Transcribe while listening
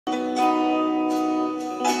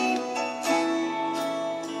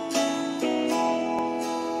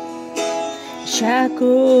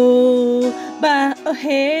shackled by a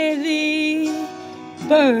heavy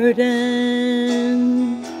burden,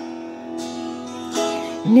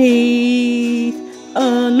 'neath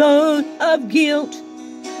a load of guilt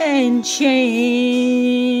and shame.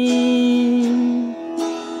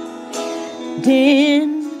 Then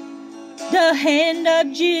the hand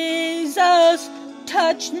of Jesus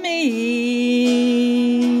touched me,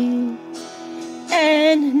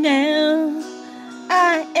 and now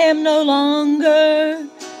I am no longer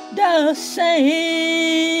the same.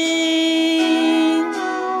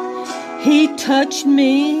 He touched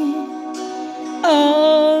me,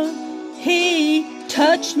 oh, He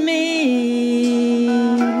touched me,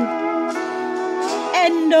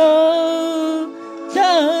 and oh,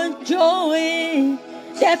 the joy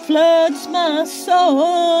that floods my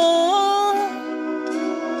soul.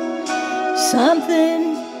 Something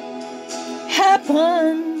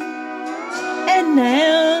happened, and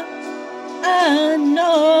now I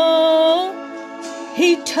know He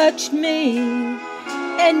touched me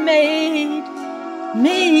and made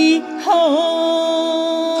me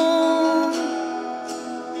whole.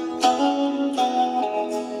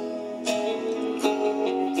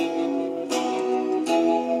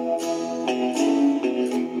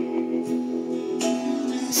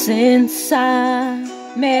 Since I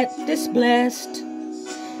met this blessed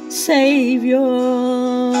Savior,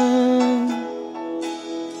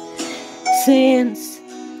 since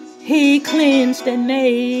He cleansed and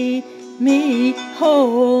made me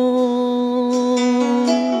whole,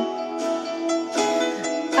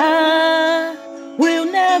 I will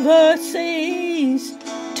never cease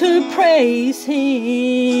to praise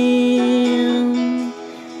Him.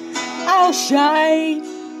 I'll shout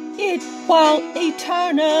it while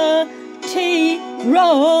eternity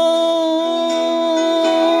rolls.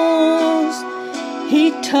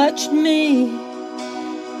 He touched me,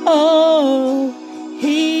 oh,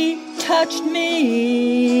 He touched me,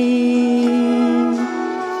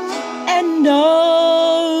 and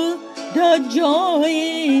oh, the joy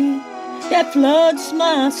that floods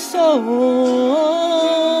my soul.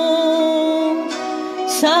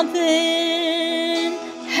 Something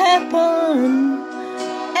happened,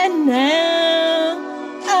 and now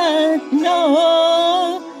I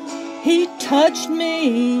know He touched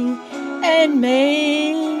me and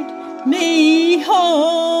made me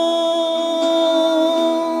whole.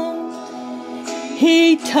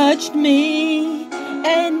 He touched me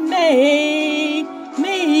and made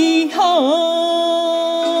me whole.